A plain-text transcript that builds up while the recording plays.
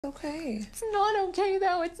Okay. It's not okay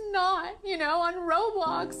though, it's not. You know, on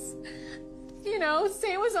Roblox. You know,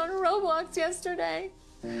 Sam was on Roblox yesterday.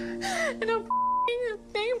 And a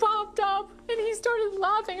thing popped up and he started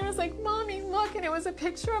laughing and I was like, Mommy, look, and it was a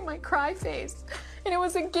picture of my cry face. And it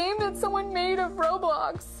was a game that someone made of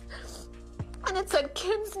Roblox. And it said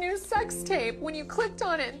Kim's new sex tape when you clicked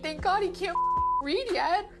on it. And thank God he can't read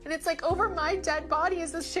yet. And it's like, over my dead body,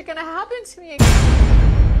 is this shit gonna happen to me again?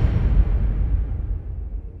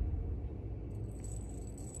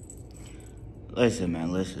 Listen,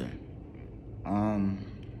 man, listen.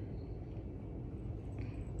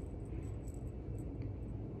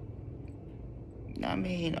 I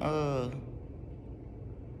mean,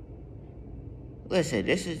 listen,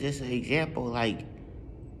 this is just an example, like,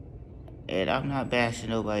 and I'm not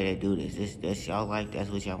bashing nobody that do this. That's y'all like, that's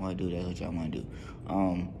what y'all want to do, that's what y'all want to do.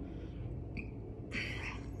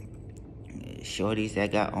 Shorties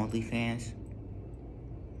that got OnlyFans,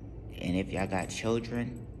 and if y'all got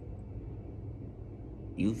children,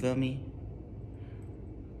 you feel me?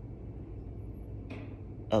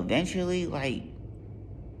 Eventually, like,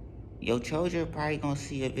 your children probably gonna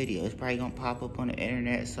see a video. It's probably gonna pop up on the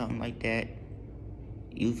internet, something like that.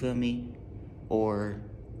 You feel me? Or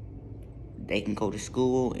they can go to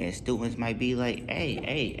school and students might be like,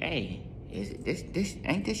 hey, is it this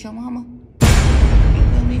ain't this your mama? You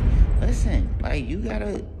feel me? Listen, like, you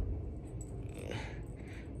gotta,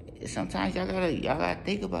 sometimes y'all gotta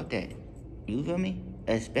think about that. You feel me?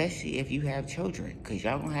 Especially if you have children, cause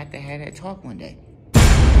y'all gonna have to have that talk one day. You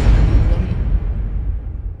feel me?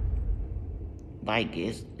 Like,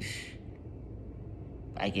 it's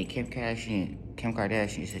like in Kim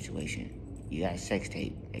Kardashian situation. You got a sex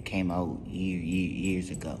tape that came out years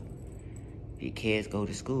ago. Your kids go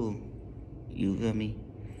to school, you feel me?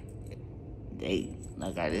 They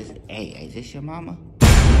like, hey, is this your mama?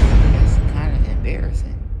 That's kind of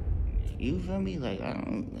embarrassing. You feel me? Like, I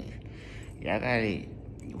don't, y'all gotta,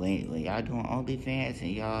 when y'all doing OnlyFans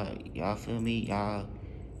and y'all feel me, y'all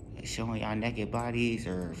showing y'all naked bodies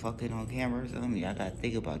or fucking on camera or something, y'all gotta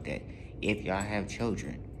think about that if y'all have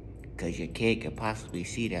children, because your kid could possibly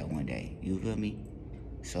see that one day. You feel me?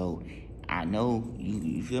 So I know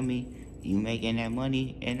you feel me, you making that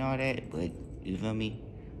money and all that, but you feel me,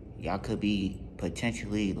 y'all could be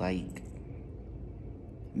potentially like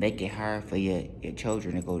make it hard for your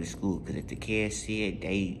children to go to school, because if the kids see it,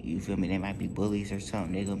 you feel me, they might be bullies or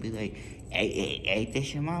something. They're gonna be like, hey,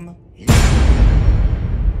 this your mama?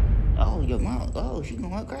 Oh, your mom, oh, she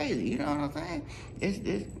going crazy, you know what I'm saying?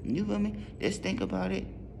 This, you feel me? Just think about it.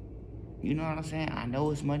 You know what I'm saying? I know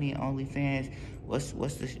it's money in OnlyFans. What's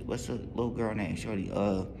the little girl name? Shorty,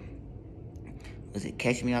 was it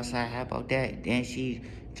Catch Me Outside? How about that? Then she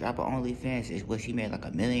drop her OnlyFans. Is what she made like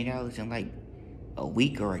 $1 million in like a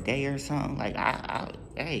week or a day or something. Like, but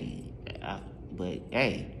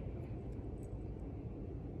hey,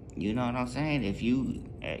 you know what I'm saying? If you,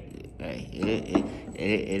 it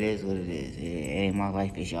is what it is. It ain't my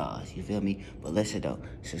life, it's y'all's. You feel me? But listen though,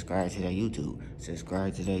 subscribe to their YouTube.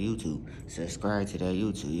 Subscribe to their YouTube. Subscribe to their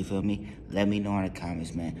YouTube. You feel me? Let me know in the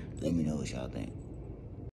comments, man. Let me know what y'all think.